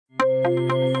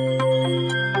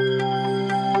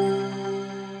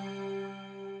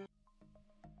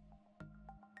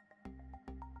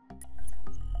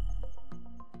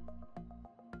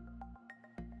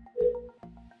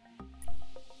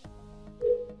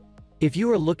If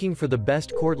you are looking for the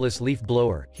best cordless leaf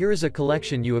blower, here is a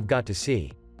collection you have got to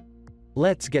see.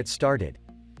 Let's get started.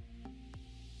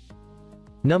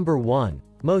 Number 1.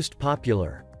 Most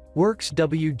popular. WORX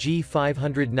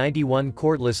WG591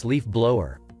 Cordless Leaf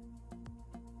Blower.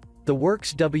 The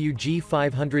WORX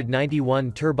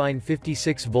WG591 turbine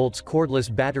 56 volts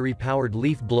cordless battery-powered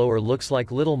leaf blower looks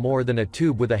like little more than a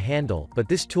tube with a handle, but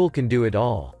this tool can do it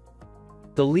all.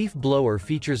 The leaf blower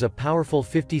features a powerful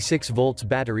 56 volts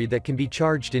battery that can be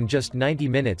charged in just 90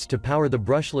 minutes to power the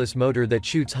brushless motor that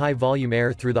shoots high-volume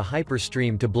air through the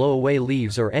hyperstream to blow away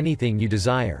leaves or anything you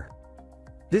desire.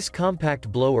 This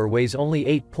compact blower weighs only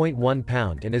 8.1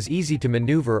 pounds and is easy to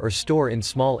maneuver or store in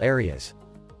small areas.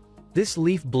 This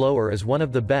leaf blower is one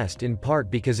of the best in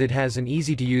part because it has an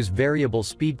easy-to-use variable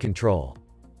speed control.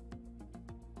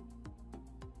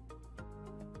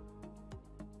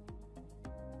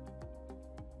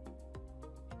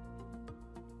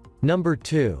 Number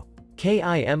 2.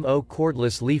 KIMO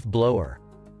Cordless Leaf Blower.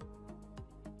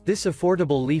 This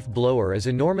affordable leaf blower is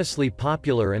enormously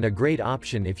popular and a great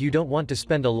option if you don't want to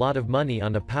spend a lot of money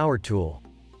on a power tool.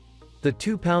 The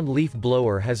 2-pound leaf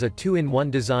blower has a 2-in-1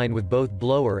 design with both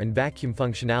blower and vacuum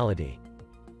functionality.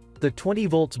 The 20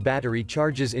 volts battery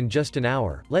charges in just an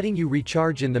hour, letting you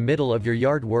recharge in the middle of your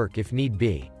yard work if need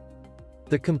be.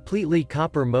 The completely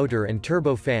copper motor and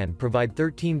turbo fan provide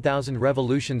 13,000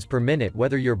 revolutions per minute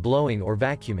whether you're blowing or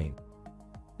vacuuming.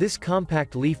 This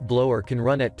compact leaf blower can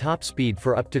run at top speed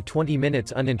for up to 20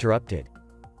 minutes uninterrupted.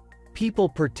 People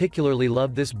particularly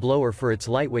love this blower for its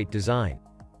lightweight design.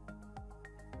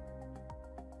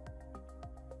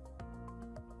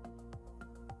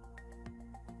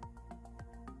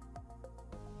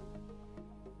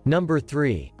 Number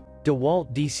 3.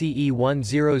 DEWALT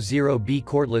DCE100B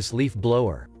Cordless Leaf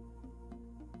Blower.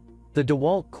 The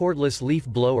DEWALT cordless leaf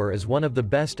blower is one of the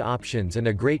best options and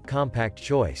a great compact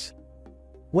choice.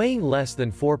 Weighing less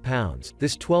than 4 pounds,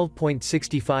 this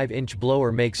 12.65-inch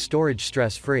blower makes storage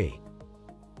stress-free.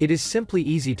 It is simply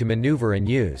easy to maneuver and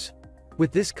use.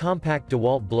 With this compact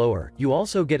DEWALT blower, you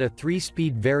also get a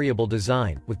 3-speed variable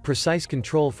design, with precise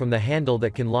control from the handle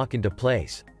that can lock into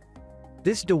place.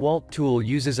 This DEWALT tool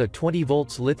uses a 20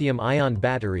 volts lithium-ion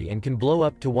battery and can blow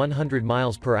up to 100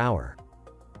 miles per hour.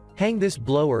 Hang this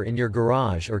blower in your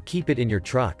garage or keep it in your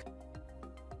truck.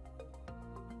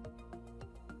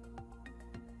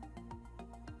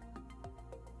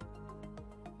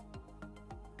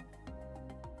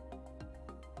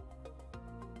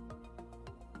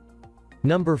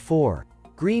 Number 4.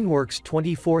 Greenworks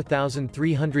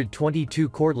 24322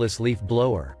 Cordless Leaf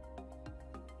Blower.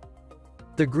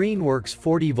 The Greenworks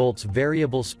 40 volts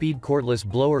variable speed cordless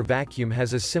blower vacuum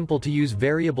has a simple-to-use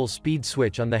variable speed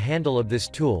switch on the handle of this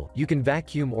tool. You can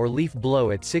vacuum or leaf blow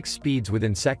at 6 speeds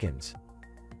within seconds.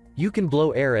 You can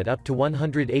blow air at up to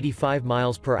 185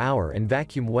 miles per hour and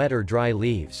vacuum wet or dry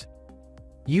leaves.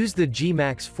 Use the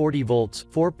G-Max 40 volts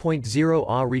 4.0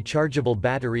 Ah rechargeable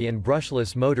battery and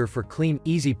brushless motor for clean,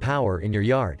 easy power in your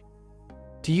yard.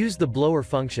 To use the blower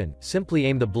function, simply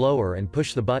aim the blower and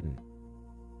push the button.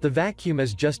 The vacuum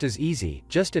is just as easy,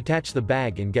 just attach the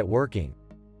bag and get working.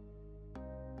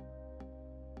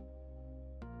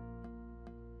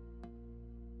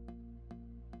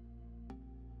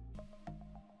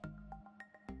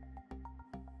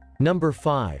 Number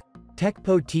 5.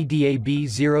 TECCPO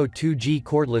TDAB02G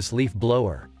Cordless Leaf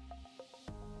Blower.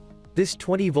 This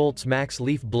 20 volts max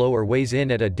leaf blower weighs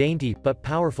in at a dainty, but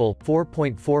powerful,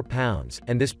 4.4 pounds,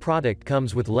 and this product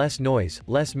comes with less noise,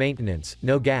 less maintenance,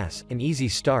 no gas, an easy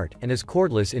start, and is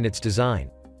cordless in its design.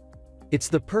 It's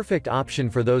the perfect option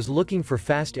for those looking for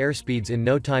fast air speeds in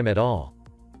no time at all.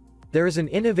 There is an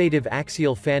innovative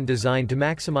axial fan designed to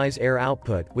maximize air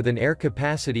output, with an air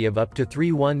capacity of up to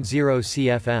 310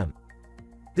 CFM.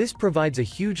 This provides a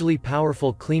hugely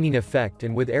powerful cleaning effect,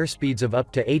 and with airspeeds of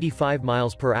up to 85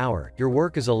 miles per hour, your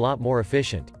work is a lot more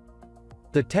efficient.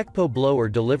 The TECCPO blower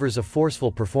delivers a forceful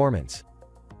performance.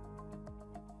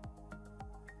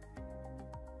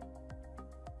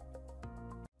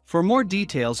 For more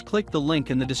details, click the link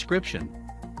in the description.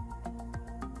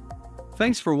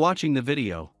 Thanks for watching the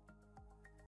video.